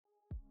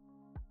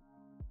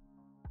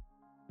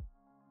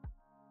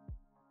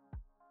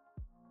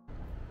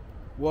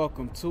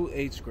Welcome to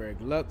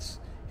hgreglux.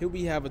 Here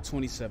we have a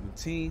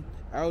 2017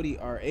 Audi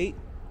R8.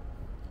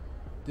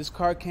 This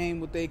car came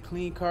with a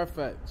clean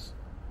Carfax.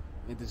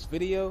 In this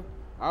video,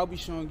 I'll be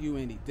showing you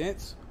any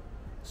dents,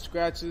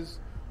 scratches,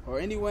 or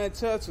any wear and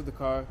tear to the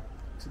car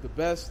to the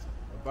best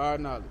of our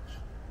knowledge.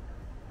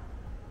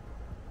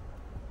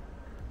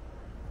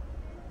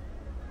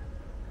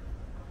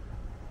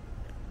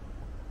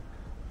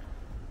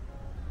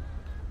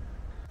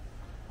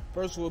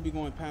 First, we'll be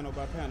going panel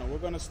by panel. We're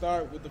going to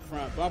start with the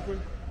front bumper.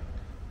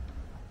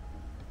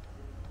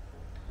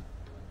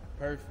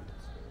 Perfect.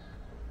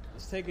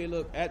 Let's take a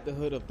look at the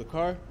hood of the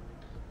car.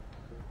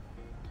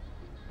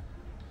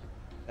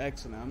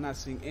 Excellent. I'm not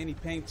seeing any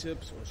paint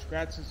chips or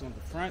scratches on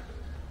the front.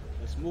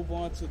 Let's move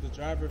on to the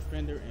driver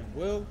fender and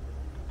wheel.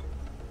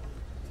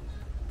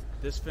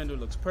 This fender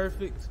looks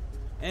perfect,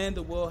 and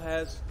the wheel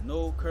has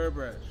no curb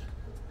rash.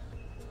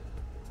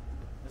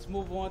 Let's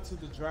move on to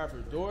the driver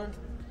door.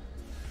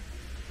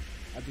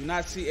 I do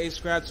not see a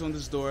scratch on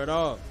this door at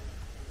all.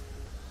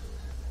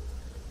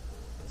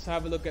 Let's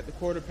have a look at the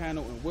quarter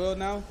panel and wheel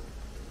now.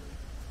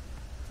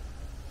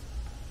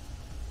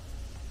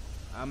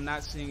 I'm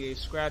not seeing a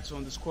scratch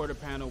on this quarter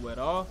panel at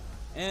all,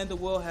 and the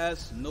wheel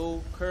has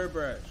no curb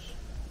rash.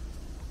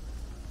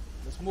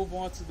 Let's move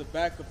on to the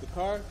back of the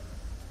car.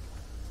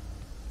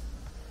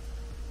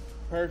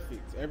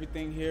 Perfect.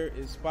 Everything here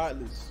is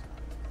spotless.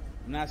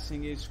 I'm not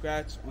seeing a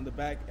scratch on the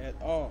back at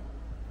all.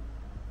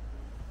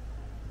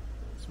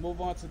 Let's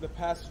move on to the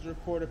passenger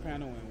quarter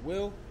panel and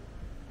wheel.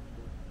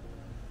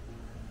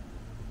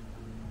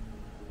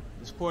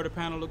 This quarter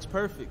panel looks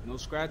perfect. No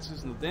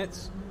scratches, no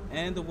dents,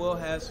 and the wheel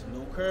has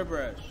no curb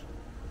rash.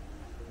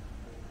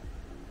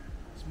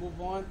 Let's move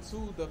on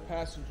to the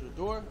passenger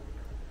door.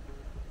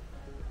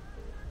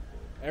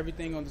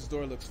 Everything on this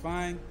door looks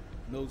fine.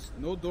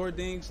 No door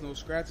dings, no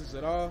scratches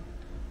at all.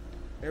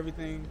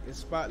 Everything is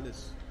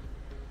spotless.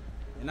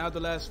 And now the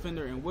last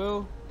fender and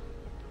wheel.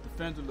 The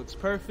fender looks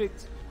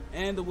perfect,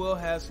 and the wheel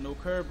has no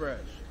curb rash.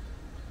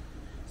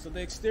 So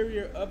the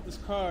exterior of this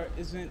car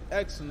is in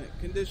excellent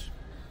condition.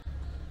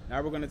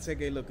 Now we're going to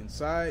take a look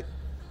inside,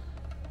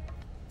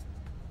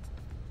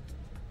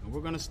 and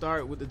we're going to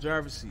start with the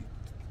driver's seat.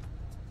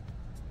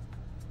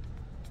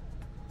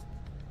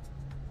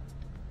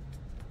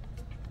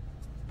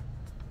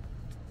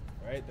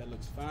 Alright, that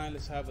looks fine.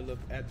 Let's have a look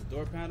at the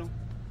door panel.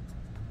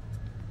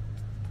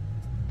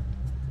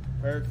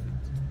 Perfect.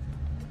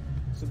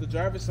 So the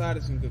driver's side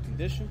is in good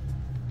condition.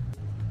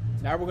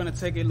 Now we're going to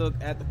take a look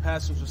at the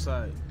passenger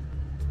side.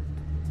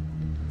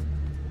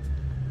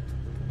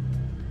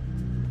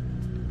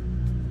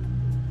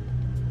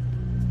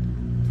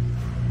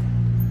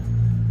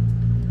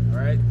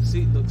 Alright, the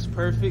seat looks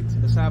perfect.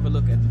 Let's have a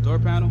look at the door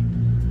panel.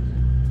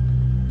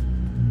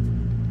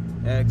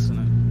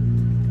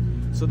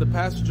 Excellent. So the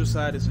passenger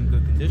side is in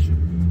good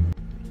condition.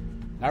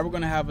 Now we're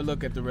going to have a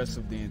look at the rest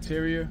of the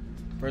interior.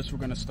 First, we're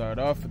going to start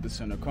off with the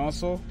center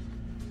console.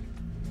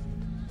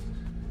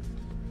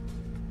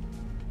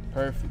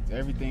 Perfect.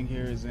 Everything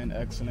here is in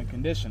excellent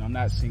condition. I'm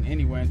not seeing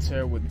any wear and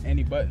tear with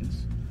any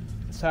buttons.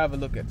 Let's have a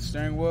look at the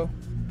steering wheel.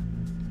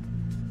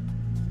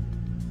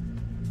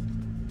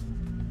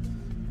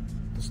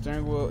 The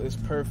steering wheel is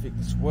perfect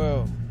as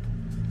well.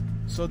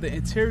 So the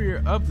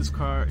interior of this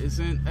car is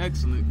in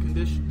excellent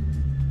condition.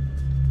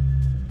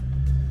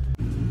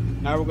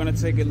 Now we're going to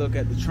take a look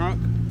at the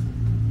trunk.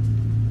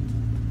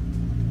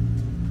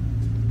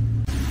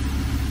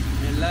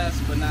 And last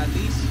but not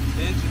least,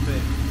 the engine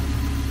bay.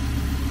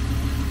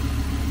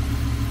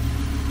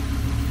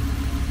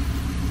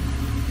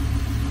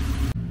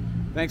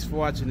 Thanks for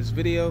watching this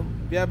video.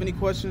 If you have any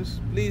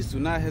questions, please do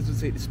not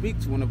hesitate to speak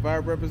to one of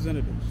our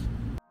representatives.